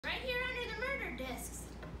discs.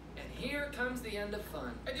 And here comes the end of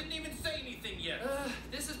fun. I didn't even say anything yet.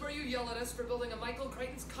 This is where you yell at us for building a Michael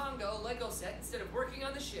Crichton's Congo Lego set instead of working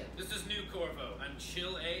on the ship. This is New Corvo. I'm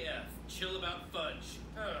chill AF. Chill about fudge.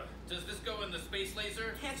 Does this go in the space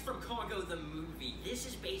laser? That's from Congo the movie. This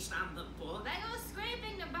is based on the book. Lego's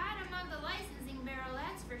scraping the bottom of the licensing barrel,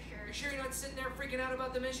 that's for sure. You sure you're not sitting there freaking out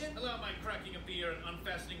about the mission? Allow my cracking a beer and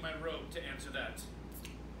unfastening my robe to answer that.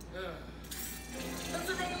 That's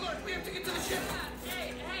a red alert! We have to get to the ship!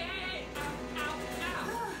 Hey!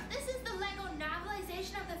 Ow! This is the Lego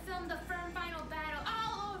novelization of the film The Firm Final Battle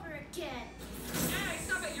all over again. Hey,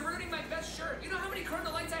 stop it! You're ruining my best shirt. You know how many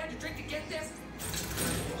Corona Lights I had to drink to get this?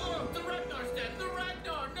 Oh, the Ragnar's dead! The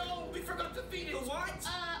Ragnar! No! We forgot to feed it! The what?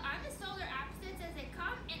 I'm the solar opposites as they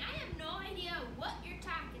come, and I have no idea what you're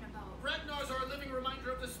talking about. Ragnars are a living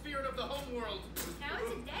reminder of the spirit of the homeworld. Now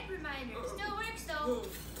it's a dead reminder. Still works though.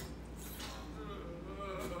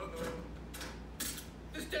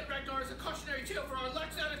 This dead Ragnar is a cautionary tale for our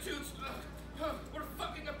lax attitudes. We're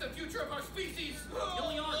fucking up the future of our species.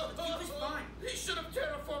 Leon, the cube is fine. He should have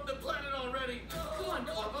terraformed the planet already. Come on,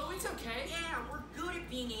 Corvo, it's okay. Yeah, we're good at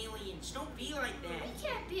being aliens. Don't be like We that.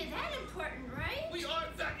 can't be that important, right? We are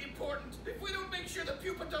that important. If we don't make sure the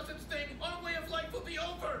pupa doesn't sting, our way of life will be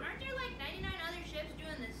over. Aren't there like 99 other ships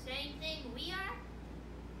doing the same thing we are?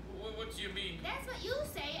 What do you mean? That's what you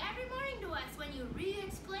say every morning to us when you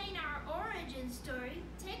re-explain our origin story.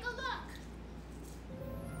 Take a look.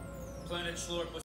 Planet Schlorp was